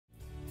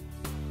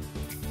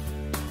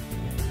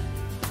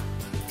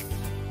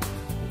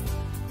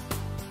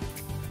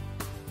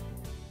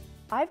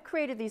I've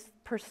created these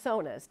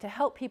personas to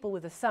help people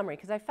with a summary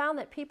because I found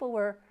that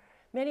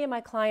many of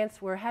my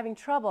clients were having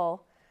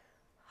trouble.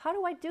 How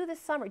do I do this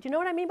summary? Do you know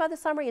what I mean by the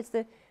summary? It's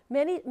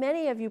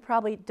many of you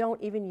probably don't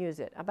even use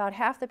it. About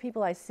half the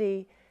people I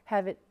see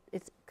have it,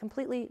 it's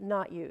completely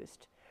not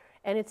used.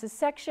 And it's a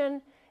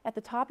section at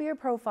the top of your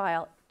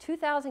profile,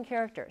 2,000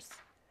 characters.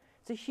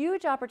 It's a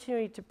huge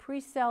opportunity to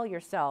pre-sell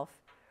yourself,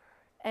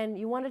 and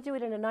you want to do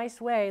it in a nice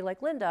way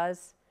like Lynn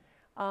does.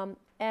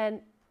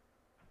 And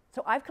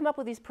so I've come up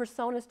with these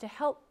personas to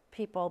help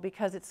people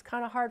because it's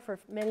kind of hard for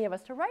many of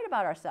us to write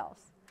about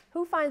ourselves.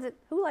 Who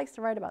likes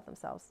to write about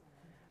themselves?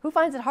 Who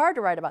finds it hard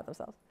to write about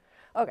themselves?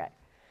 Okay.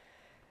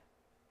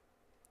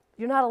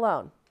 You're not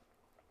alone.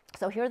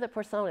 So here are the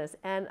personas,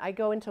 and I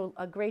go into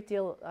a great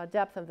deal of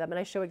depth of them, and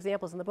I show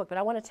examples in the book, but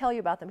I want to tell you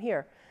about them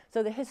here.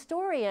 So the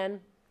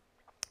historian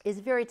is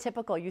very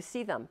typical. You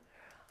see them.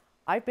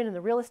 I've been in the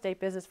real estate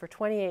business for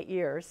 28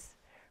 years,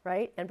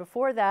 right? And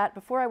before that,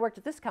 before I worked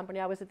at this company,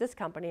 I was at this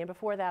company, and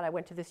before that, I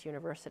went to this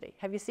university.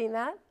 Have you seen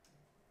that?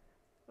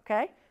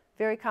 Okay?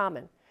 Very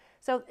common.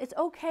 So it's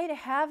okay to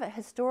have a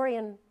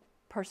historian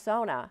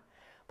persona,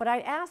 but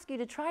I'd ask you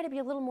to try to be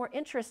a little more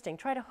interesting.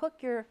 Try to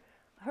hook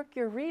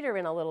your reader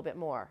in a little bit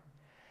more.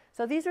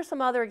 So these are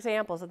some other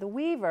examples of the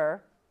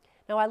weaver.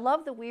 Now I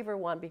love the weaver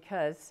one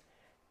because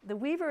the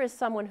weaver is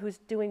someone who's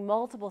doing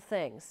multiple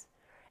things.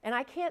 And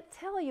I can't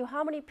tell you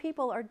how many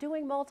people are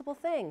doing multiple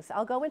things.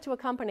 I'll go into a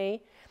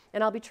company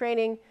and I'll be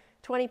training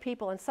 20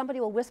 people and somebody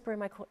will whisper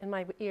in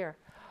my ear,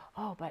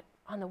 oh, but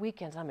on the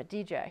weekends I'm a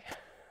DJ.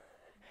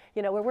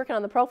 You know, we're working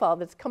on the profile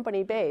that's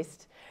company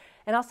based.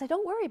 And I'll say,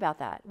 don't worry about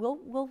that.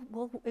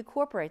 We'll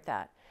incorporate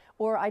that.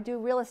 Or I do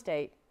real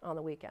estate on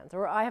the weekends,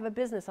 or I have a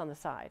business on the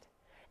side.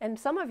 And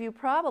some of you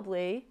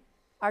probably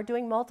are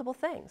doing multiple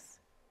things,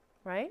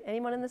 right?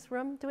 Anyone in this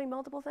room doing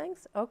multiple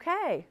things?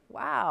 Okay,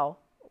 wow,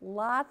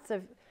 lots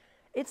of,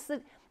 it's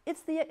the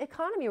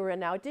economy we're in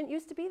now. It didn't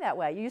used to be that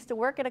way. You used to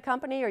work at a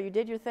company or you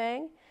did your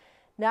thing.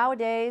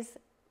 Nowadays,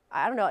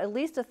 I don't know, at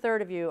least a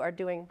third of you are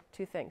doing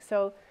two things.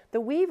 So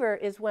the weaver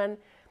is when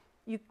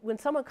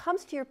someone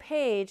comes to your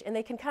page and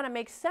they can kind of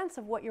make sense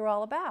of what you're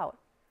all about.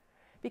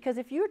 Because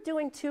if you're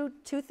doing two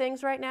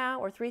things right now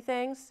or three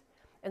things,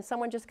 and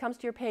someone just comes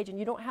to your page and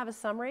you don't have a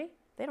summary,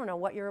 they don't know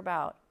what you're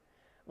about.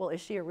 Well,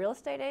 is she a real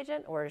estate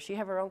agent, or does she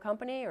have her own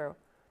company, or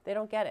they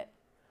don't get it.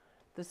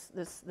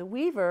 The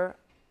weaver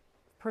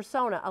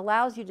persona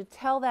allows you to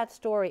tell that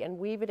story and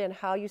weave it in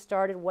how you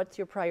started, what's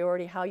your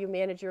priority, how you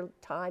manage your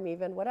time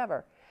even,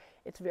 whatever.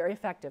 It's very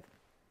effective.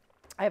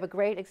 I have a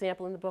great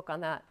example in the book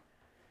on that.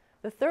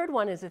 The third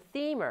one is a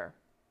themer.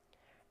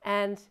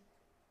 And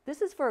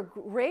this is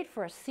great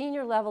for a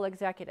senior level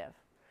executive.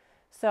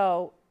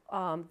 So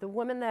the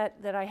woman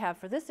that I have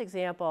for this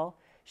example,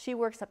 she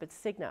works up at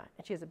Cigna,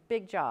 and she has a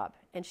big job,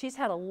 and she's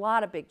had a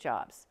lot of big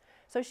jobs.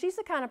 So she's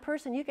the kind of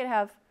person you could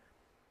have,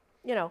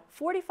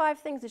 45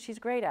 things that she's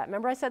great at.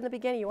 Remember I said in the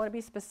beginning, you want to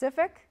be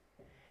specific?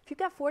 If you've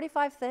got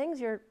 45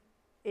 things,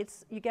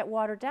 you get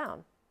watered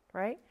down,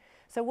 right?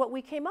 So what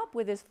we came up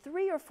with is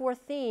 3 or 4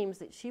 themes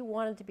that she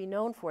wanted to be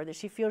known for, that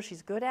she feels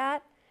she's good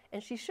at,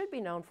 and she should be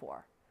known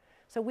for.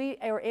 So we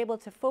are able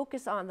to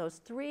focus on those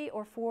 3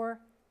 or 4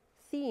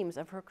 themes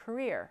of her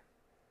career.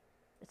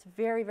 It's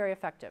very, very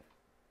effective.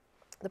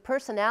 The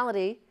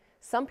personality,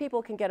 some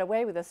people can get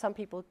away with this, some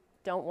people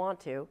don't want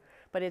to,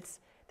 but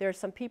there are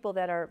some people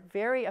that are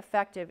very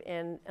effective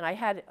in, and I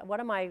had one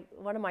of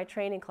my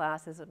training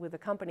classes with a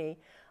company,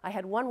 I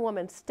had one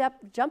woman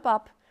jump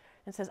up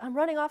and says, I'm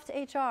running off to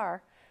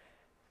HR.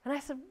 And I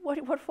said,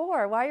 what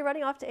for? Why are you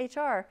running off to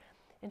HR?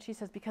 And she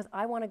says, because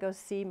I want to go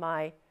see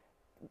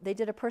they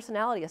did a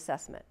personality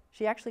assessment.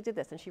 She actually did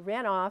this, and she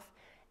ran off,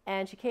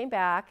 and she came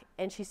back,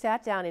 and she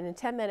sat down, and in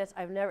 10 minutes,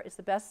 it's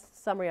the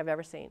best summary I've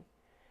ever seen.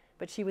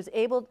 But she was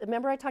able,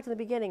 remember I talked in the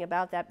beginning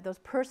about those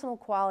personal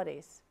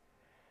qualities,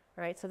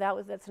 right? So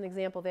that's an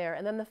example there.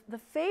 And then the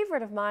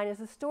favorite of mine is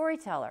the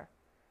storyteller.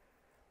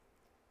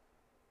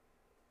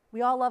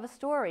 We all love a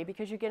story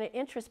because you're going to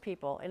interest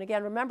people. And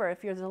again, remember,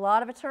 if there's a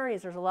lot of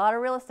attorneys, there's a lot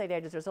of real estate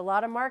agents, there's a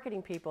lot of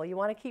marketing people, you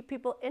want to keep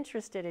people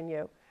interested in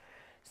you.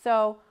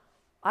 So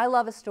I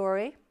love a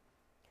story,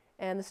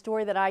 and the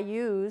story that I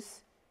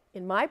use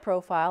in my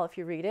profile, if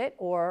you read it,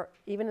 or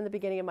even in the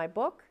beginning of my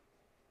book,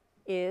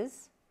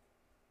 is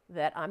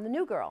that I'm the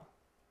new girl.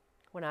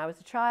 When I was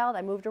a child,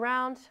 I moved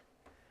around,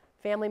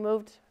 family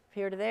moved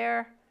here to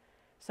there,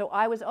 so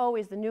I was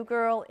always the new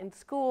girl in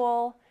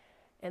school,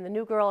 and the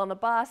new girl on the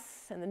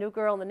bus, and the new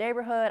girl in the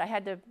neighborhood. I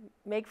had to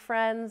make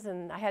friends,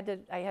 and I had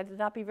to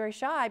not be very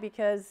shy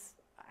because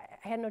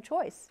I had no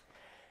choice.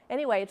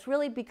 Anyway, it's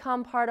really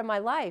become part of my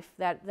life,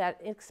 that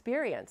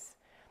experience.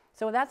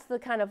 So that's the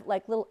kind of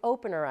little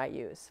opener I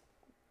use.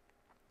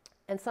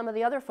 And some of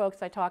the other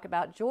folks I talk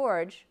about,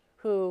 George,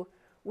 who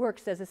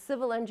works as a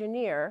civil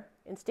engineer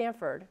in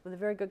Stanford with a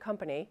very good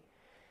company,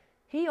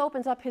 he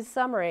opens up his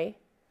summary,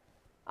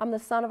 I'm the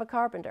son of a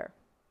carpenter.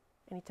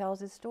 And he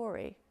tells his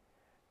story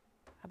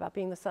about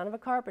being the son of a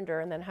carpenter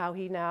and then how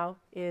he now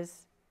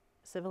is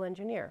a civil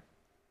engineer.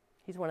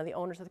 He's one of the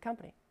owners of the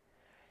company.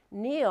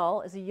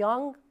 Neil is a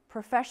young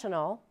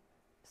professional,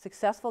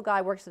 successful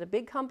guy, works at a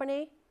big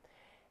company,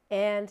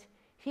 and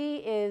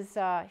he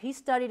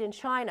studied in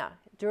China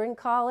during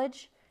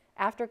college,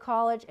 after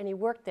college, and he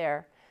worked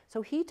there.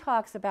 So he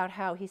talks about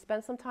how he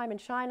spent some time in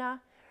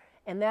China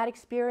and that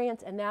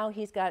experience, and now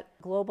he's got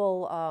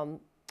global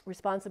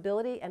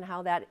responsibility, and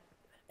how that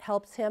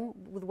helps him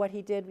with what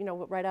he did,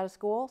 right out of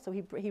school. So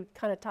he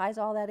kind of ties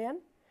all that in.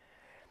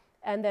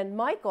 And then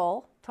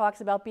Michael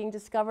talks about being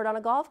discovered on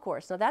a golf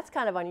course. Now that's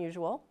kind of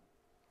unusual.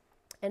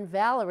 And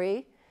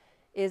Valerie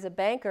is a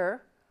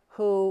banker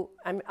who,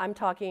 I'm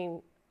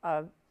talking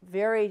a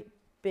very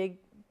big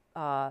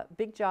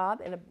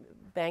job in a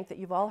bank that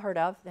you've all heard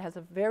of, that has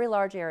a very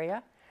large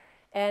area.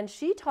 And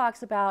she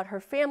talks about her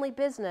family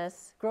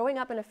business, growing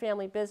up in a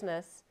family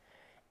business,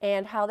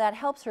 and how that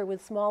helps her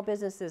with small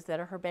businesses that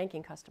are her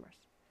banking customers.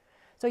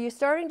 So you're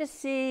starting to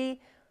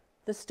see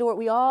the story.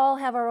 We all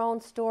have our own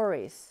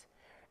stories.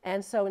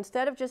 And so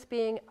instead of just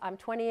being, I'm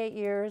 28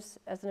 years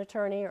as an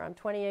attorney, or I'm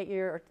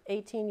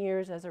 18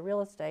 years as a real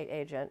estate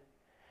agent,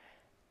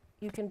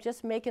 you can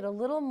just make it a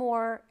little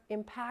more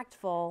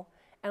impactful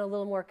and a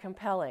little more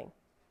compelling.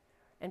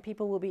 And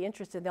people will be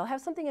interested. They'll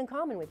have something in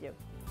common with you.